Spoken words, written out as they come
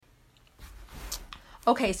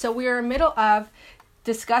Okay, so we are in the middle of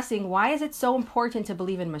discussing why is it so important to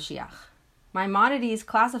believe in Mashiach. Maimonides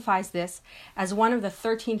classifies this as one of the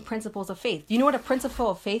 13 principles of faith. Do you know what a principle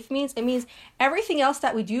of faith means? It means everything else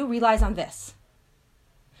that we do relies on this.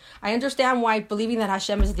 I understand why believing that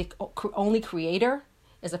Hashem is the only creator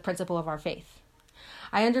is a principle of our faith.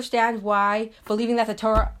 I understand why believing that the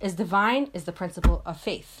Torah is divine is the principle of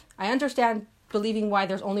faith. I understand believing why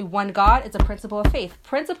there's only one God is a principle of faith.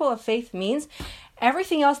 Principle of faith means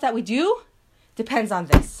everything else that we do depends on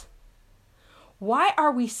this. Why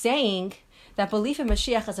are we saying that belief in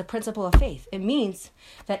Mashiach is a principle of faith? It means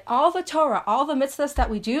that all the Torah, all the mitzvahs that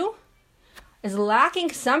we do is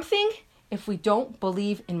lacking something if we don't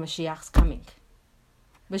believe in Mashiach's coming.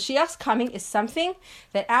 Mashiach's coming is something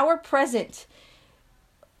that our present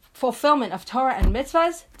fulfillment of Torah and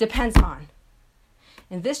mitzvahs depends on.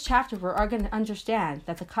 In this chapter, we are going to understand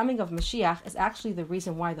that the coming of Mashiach is actually the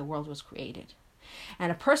reason why the world was created.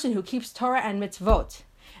 And a person who keeps Torah and mitzvot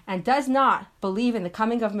and does not believe in the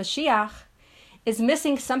coming of Mashiach is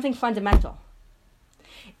missing something fundamental.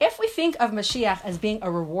 If we think of Mashiach as being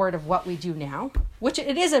a reward of what we do now, which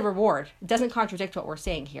it is a reward, it doesn't contradict what we're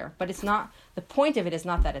saying here, but it's not, the point of it is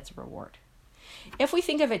not that it's a reward. If we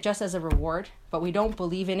think of it just as a reward, but we don't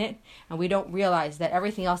believe in it, and we don't realize that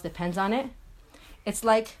everything else depends on it, it's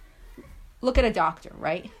like, look at a doctor,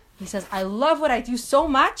 right? He says, I love what I do so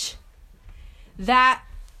much that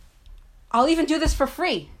I'll even do this for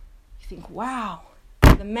free. You think, wow,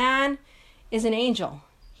 the man is an angel.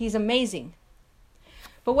 He's amazing.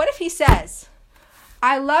 But what if he says,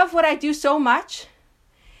 I love what I do so much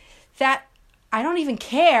that I don't even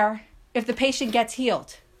care if the patient gets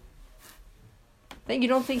healed? Then you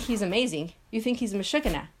don't think he's amazing. You think he's a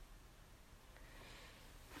meshugana.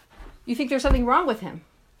 You think there's something wrong with him.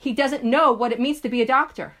 He doesn't know what it means to be a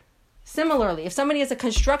doctor. Similarly, if somebody is a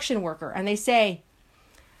construction worker and they say,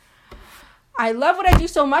 I love what I do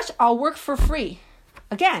so much, I'll work for free.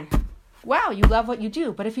 Again, wow, you love what you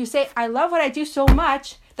do. But if you say, I love what I do so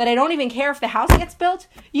much that I don't even care if the house gets built,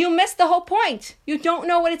 you miss the whole point. You don't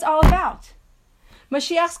know what it's all about.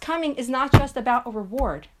 Mashiach's coming is not just about a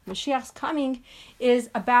reward. Mashiach's coming is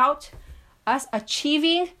about us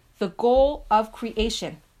achieving the goal of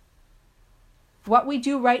creation. What we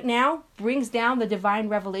do right now brings down the divine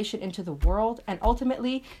revelation into the world, and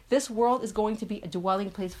ultimately, this world is going to be a dwelling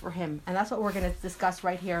place for him. And that's what we're going to discuss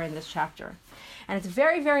right here in this chapter. And it's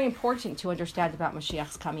very, very important to understand about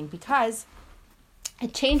Mashiach's coming because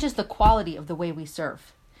it changes the quality of the way we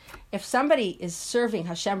serve. If somebody is serving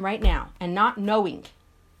Hashem right now and not knowing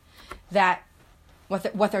that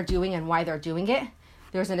what they're doing and why they're doing it,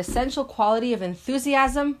 there's an essential quality of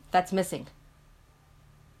enthusiasm that's missing.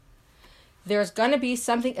 There's going to be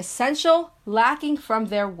something essential lacking from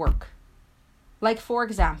their work. Like, for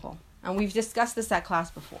example, and we've discussed this at class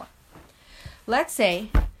before. Let's say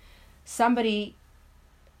somebody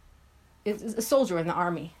is a soldier in the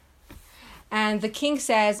army. And the king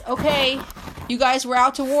says, okay, you guys were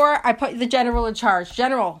out to war. I put the general in charge.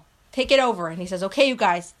 General, take it over. And he says, okay, you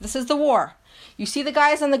guys, this is the war. You see the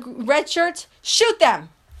guys on the red shirts? Shoot them.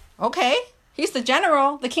 Okay, he's the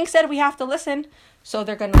general. The king said we have to listen, so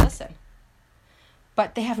they're going to listen.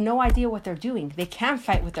 But they have no idea what they're doing. They can't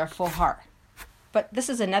fight with their full heart. But this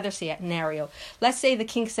is another scenario. Let's say the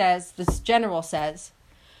king says, this general says,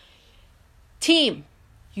 team,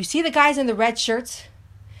 you see the guys in the red shirts?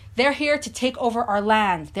 They're here to take over our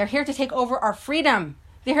land. They're here to take over our freedom.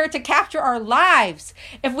 They're here to capture our lives.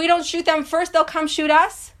 If we don't shoot them first, they'll come shoot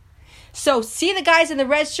us. So see the guys in the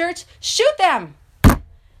red shirts? Shoot them.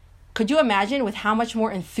 Could you imagine with how much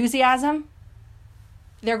more enthusiasm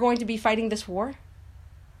they're going to be fighting this war?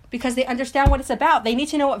 Because they understand what it's about. They need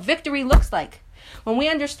to know what victory looks like. When we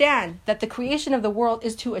understand that the creation of the world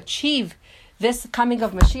is to achieve this coming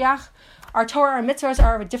of Mashiach, our Torah and mitzvahs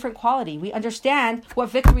are of a different quality. We understand what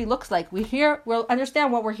victory looks like. We'll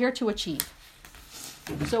understand what we're here to achieve.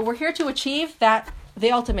 So we're here to achieve that,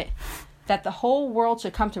 the ultimate, that the whole world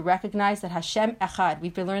should come to recognize that Hashem Echad.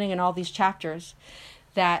 We've been learning in all these chapters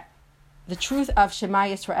that the truth of Shema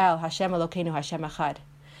Yisrael, Hashem Elokeinu, Hashem Echad.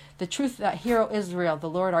 The truth that Hear, O Israel, the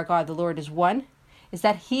Lord our God, the Lord is one, is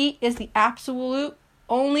that he is the absolute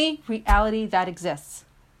only reality that exists.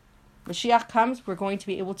 Mashiach comes, we're going to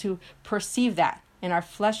be able to perceive that in our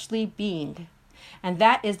fleshly being. And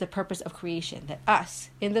that is the purpose of creation, that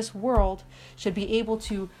us in this world should be able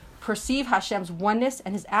to perceive Hashem's oneness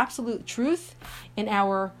and his absolute truth in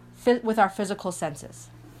with our physical senses.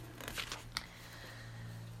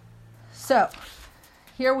 So,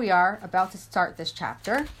 here we are about to start this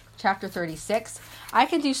chapter 36. I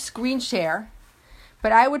can do screen share,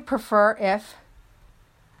 but I would prefer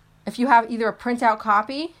if if you have either a printout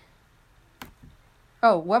copy.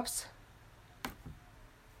 Oh, whoops.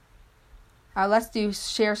 Let's do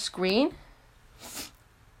share screen.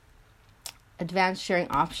 Advanced sharing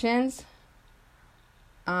options.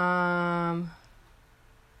 I'm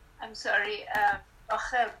sorry,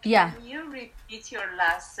 Rachel, Yeah. can you repeat your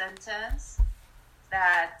last sentence?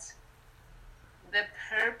 That the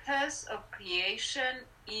purpose of creation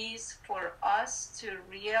is for us to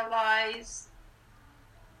realize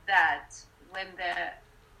that when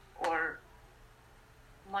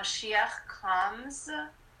Mashiach comes,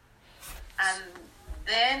 and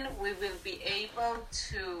then we will be able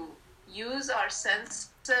to use our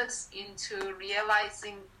senses into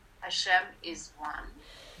realizing Hashem is one.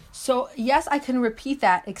 So, yes, I can repeat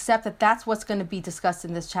that, except that that's what's going to be discussed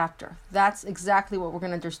in this chapter. That's exactly what we're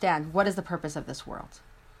going to understand. What is the purpose of this world?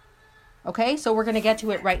 Okay, so we're going to get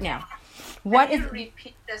to it right now. Can you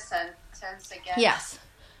repeat the sentence again? Yes.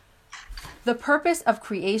 The purpose of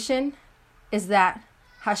creation is that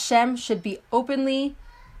Hashem should be openly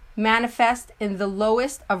manifest in the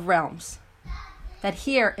lowest of realms. That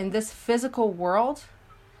here in this physical world,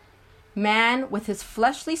 man with his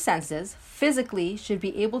fleshly senses physically should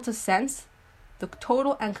be able to sense the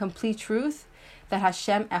total and complete truth that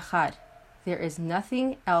Hashem Echad. There is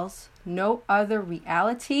nothing else, no other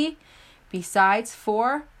reality besides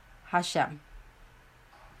for Hashem.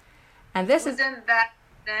 And this Wouldn't that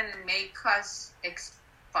then make us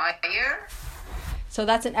expire? So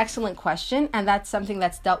that's an excellent question, and that's something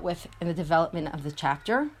that's dealt with in the development of the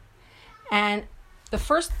chapter. And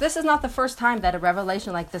this is not the first time that a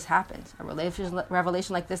revelation like this happened. A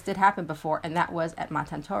revelation like this did happen before, and that was at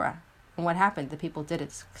Matan Torah. And what happened? The people did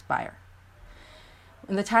expire.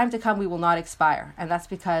 In the time to come, we will not expire, and that's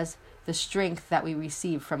because the strength that we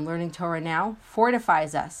receive from learning Torah now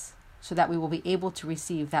fortifies us so that we will be able to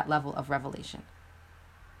receive that level of revelation.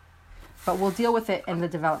 But we'll deal with it in the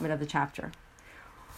development of the chapter.